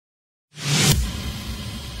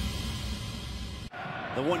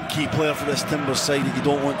The one key player for this Timbers side that you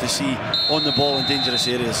don't want to see on the ball in dangerous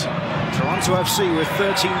areas. Toronto FC with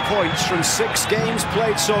 13 points from 6 games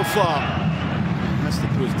played so far. That's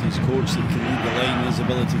the proof to his coach that he can lead the line, his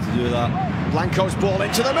ability to do that. Blanco's ball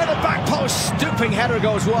into the middle, back post, stooping header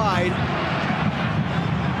goes wide.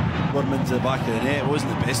 Worm into the back of the net. It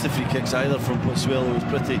wasn't the best of free kicks either from Pozuelo. It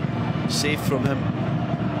was pretty safe from him.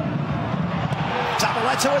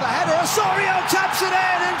 Zabaleta with a header, Osorio taps it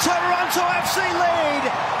in, and Toronto FC lead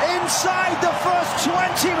inside the first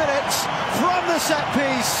 20 minutes from the set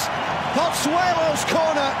piece. Pozuelo's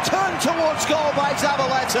corner turned towards goal by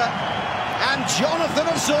Zabaleta, and Jonathan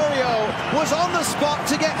Osorio was on the spot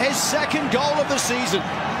to get his second goal of the season.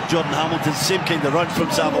 Jordan Hamilton, same kind of run from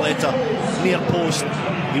Zabaleta, near post.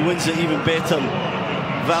 He wins it even better.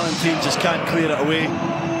 Valentin just can't clear it away.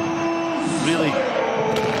 Really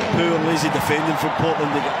poor, lazy defending from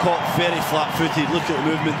Portland. They get caught very flat-footed. Look at the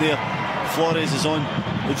movement there. Flores is on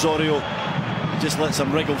Osorio. He just lets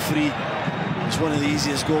him wriggle free. It's one of the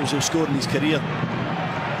easiest goals he'll score in his career.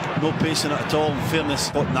 No pace in it at all. In fairness,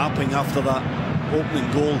 got napping after that opening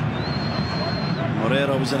goal.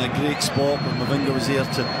 Morera was in a great spot, but Mavinga was there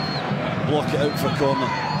to block it out for a corner.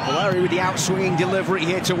 Valeri with the outswinging delivery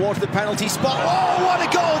here towards the penalty spot. Oh, what a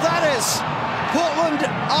goal that is! Portland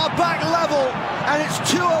are back level, and it's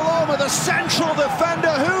Tuoloma, the central defender,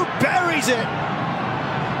 who buries it.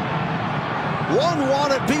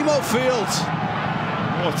 1-1 at BMO Field.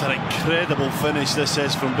 What an incredible finish this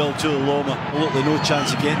is from Bill Tuoloma. Absolutely no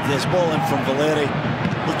chance of getting to this ball in from Valeri.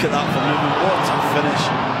 Look at that for movement. What a finish.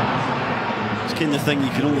 It's the kind of thing you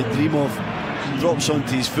can only dream of. Drops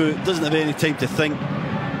onto his foot, doesn't have any time to think.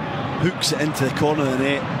 Hooks it into the corner of the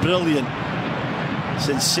net. Brilliant.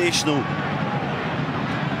 Sensational.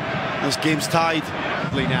 This game's tied.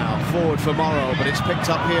 Now forward for Morrow, but it's picked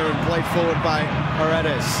up here and played forward by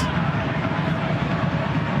Paredes.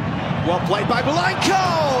 Well played by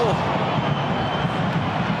Blanco!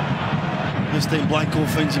 This time Blanco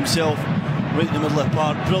finds himself right in the middle of the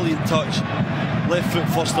park. Brilliant touch. Left foot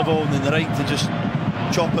first of all, and then the right to just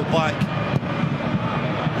chop it back.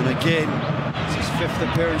 And again, it's his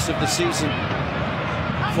 5th appearance of the season.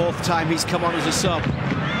 4th time he's come on as a sub.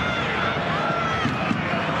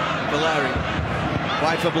 Valeri,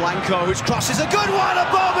 wide for Blanco, whose cross is a good one.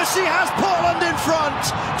 Abobasi has Portland in front.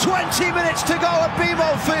 20 minutes to go at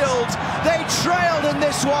BMO Field. They trailed in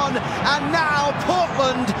this one, and now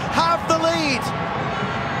Portland have the lead.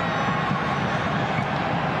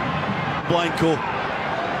 Blanco,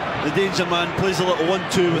 the danger man, plays a little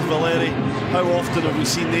 1-2 with Valeri. How often have we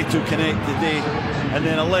seen they two connect today? And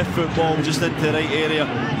then a left foot ball just into the right area.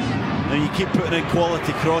 And you keep putting in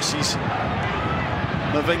quality crosses.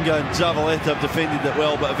 Mavinga and Zabaleta have defended it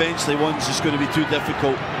well, but eventually one's just going to be too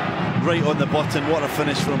difficult. Right on the button. What a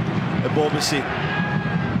finish from Abobasi.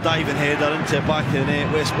 Diving header into the back of the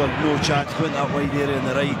net. Westburn no chance. Go into that wide area on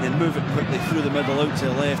the right, then move it quickly through the middle out to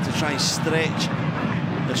the left to try and stretch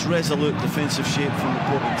this resolute defensive shape from the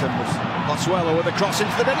Portland Timbers. Pozuelo with a cross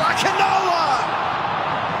into the middle. Akinola!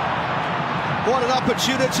 What an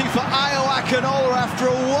opportunity for Ayo Akinola after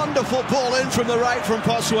a wonderful ball in from the right from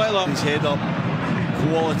Pozuelo. His head up.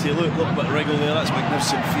 Quality, look at wriggle there. That's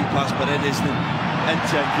magnificent free pass, but it isn't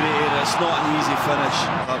into a great area. It's not an easy finish.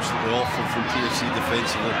 Absolutely awful from TFC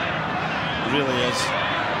defensively. It really is.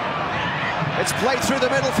 It's played through the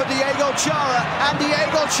middle for Diego Chara, and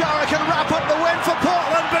Diego Chara can wrap up the win for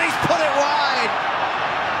Portland, but he's put it wide.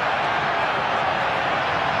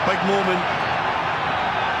 Big moment.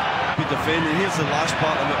 Good defending. Here's the last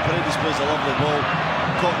part of it. Paredes plays a lovely ball,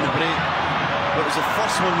 caught in the break. But it was the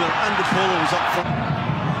first one where Andy Polo was up front.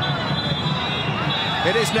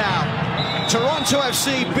 It is now Toronto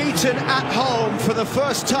FC beaten at home for the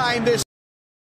first time this